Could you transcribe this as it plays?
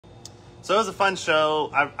So it was a fun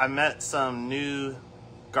show. I met some new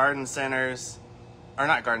garden centers, or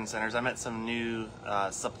not garden centers, I met some new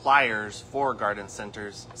suppliers for garden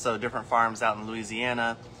centers. So different farms out in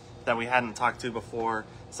Louisiana that we hadn't talked to before.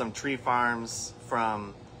 Some tree farms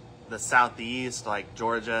from the southeast, like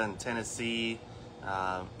Georgia and Tennessee,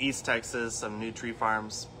 East Texas, some new tree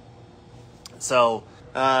farms. So,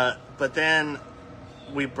 but then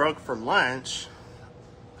we broke for lunch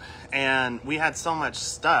and we had so much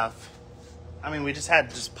stuff. I mean, we just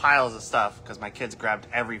had piles of stuff because my kids grabbed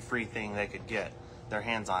every free thing they could get their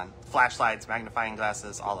hands on. Flashlights, magnifying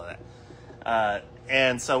glasses, all of that.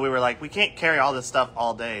 And so we were like, we can't carry all this stuff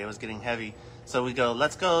all day. It was getting heavy. So we go,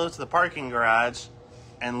 let's go to the parking garage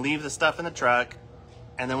and leave the stuff in the truck,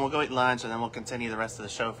 and then we'll go eat lunch, and then we'll continue the rest of the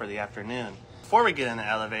show for the afternoon. Before we get in the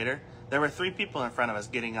elevator, there were 3 people in front of us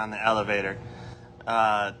getting on the elevator.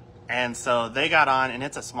 And so they got on, and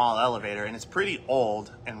it's a small elevator, and it's pretty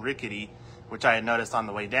old and rickety, which I had noticed on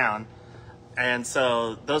the way down. And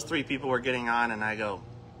so those 3 people were getting on, and I go,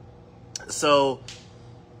 so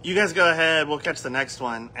you guys go ahead, we'll catch the next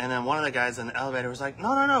one. And then one of the guys in the elevator was like,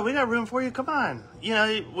 no, we got room for you, come on. You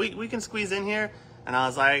know, we can squeeze in here. And I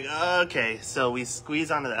was like, okay. So we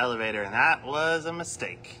squeezed onto the elevator, and that was a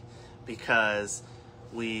mistake because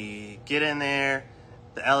we get in there,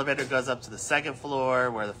 the elevator goes up to the 2nd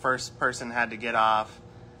floor where the first person had to get off,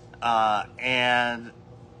 and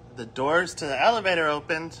the doors to the elevator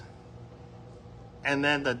opened, and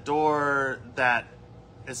then the door that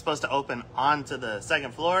is supposed to open onto the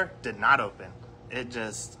 2nd floor did not open. It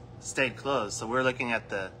just stayed closed. So we're looking at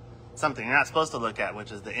something you're not supposed to look at,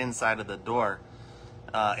 which is the inside of the door,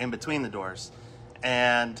 in between the doors.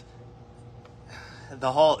 And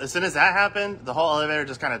as soon as that happened, the whole elevator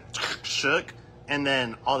just kind of shook, and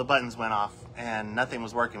then all the buttons went off and nothing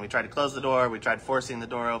was working. We tried to close the door, we tried forcing the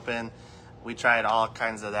door open, we tried all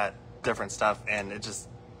kinds of that different stuff, and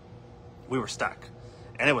we were stuck.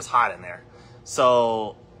 And it was hot in there.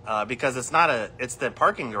 So because it's the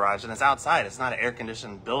parking garage and it's outside, it's not an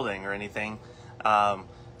air-conditioned building or anything.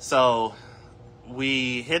 So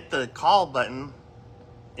we hit the call button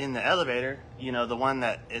in the elevator, you know, the one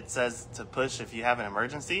that it says to push if you have an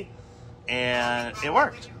emergency, and it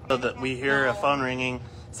worked. So that we hear a phone ringing,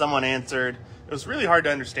 someone answered. It was really hard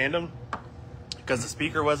to understand them because the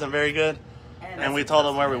speaker wasn't very good, and we told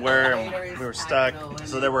them where we were, and we were stuck.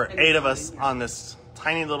 So there were 8 of us on this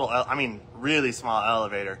tiny little, really small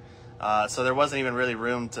elevator. So there wasn't even really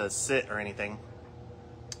room to sit or anything.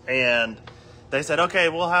 And they said, okay,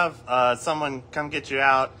 we'll have someone come get you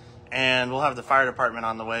out, and we'll have the fire department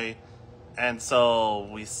on the way. And so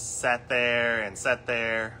we sat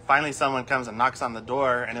there. Finally, someone comes and knocks on the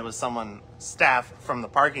door, and it was staff from the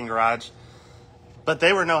parking garage. But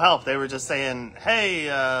they were no help. They were just saying,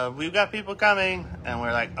 hey, we've got people coming. And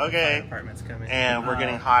we're like, okay. Fire department's coming. And we're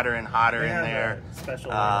getting hotter and hotter in there.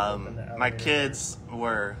 My kids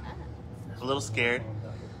were a little scared.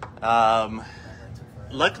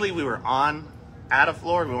 Luckily, we were at a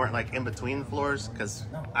floor. We weren't like in between floors, because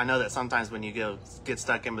I know that sometimes when you get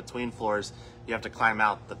stuck in between floors, you have to climb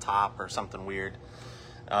out the top or something weird.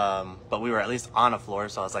 But we were at least on a floor,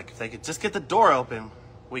 so I was like, if they could just get the door open,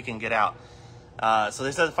 we can get out. So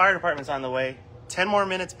they said the fire department's on the way. 10 more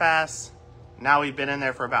minutes pass. Now we've been in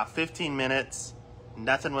there for about 15 minutes.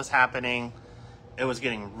 Nothing was happening. It was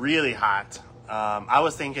getting really hot. I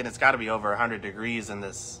was thinking it's got to be over 100 degrees in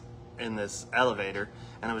this elevator,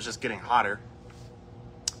 and it was just getting hotter.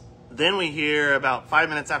 Then we hear about 5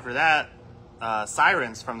 minutes after that,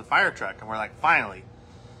 sirens from the fire truck, and we're like, finally.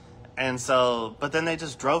 And so, but then they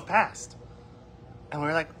just drove past, and we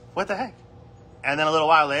were like, what the heck? And then a little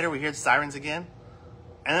while later, we hear the sirens again,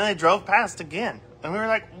 and then they drove past again, and we were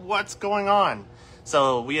like, what's going on?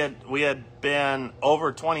 So we had been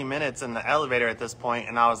over 20 minutes in the elevator at this point,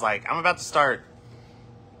 and I was like, I'm about to start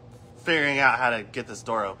figuring out how to get this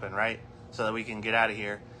door open, right? So that we can get out of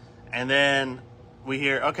here. And then we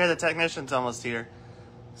hear, okay, the technician's almost here.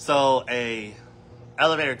 So a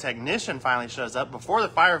elevator technician finally shows up before the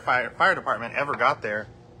fire department ever got there.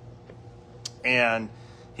 And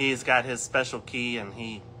he's got his special key, and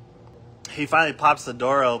he finally pops the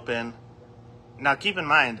door open. Now keep in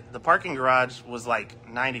mind, the parking garage was like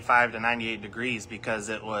 95 to 98 degrees because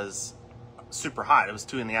it was super hot. It was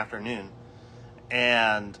 2 in the afternoon.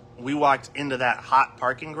 And we walked into that hot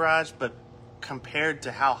parking garage, but compared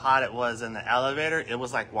to how hot it was in the elevator, it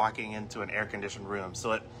was like walking into an air-conditioned room.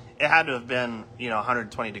 So it had to have been,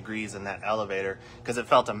 120 degrees in that elevator, because it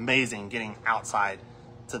felt amazing getting outside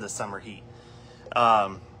to the summer heat.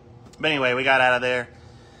 But anyway, we got out of there.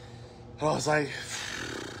 I was like,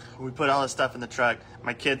 we put all this stuff in the truck.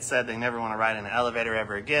 My kids said they never want to ride in an elevator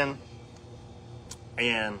ever again.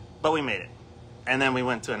 But we made it. And then we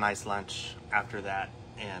went to a nice lunch after that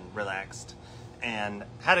and relaxed and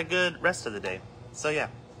had a good rest of the day. So yeah,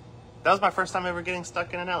 that was my first time ever getting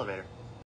stuck in an elevator.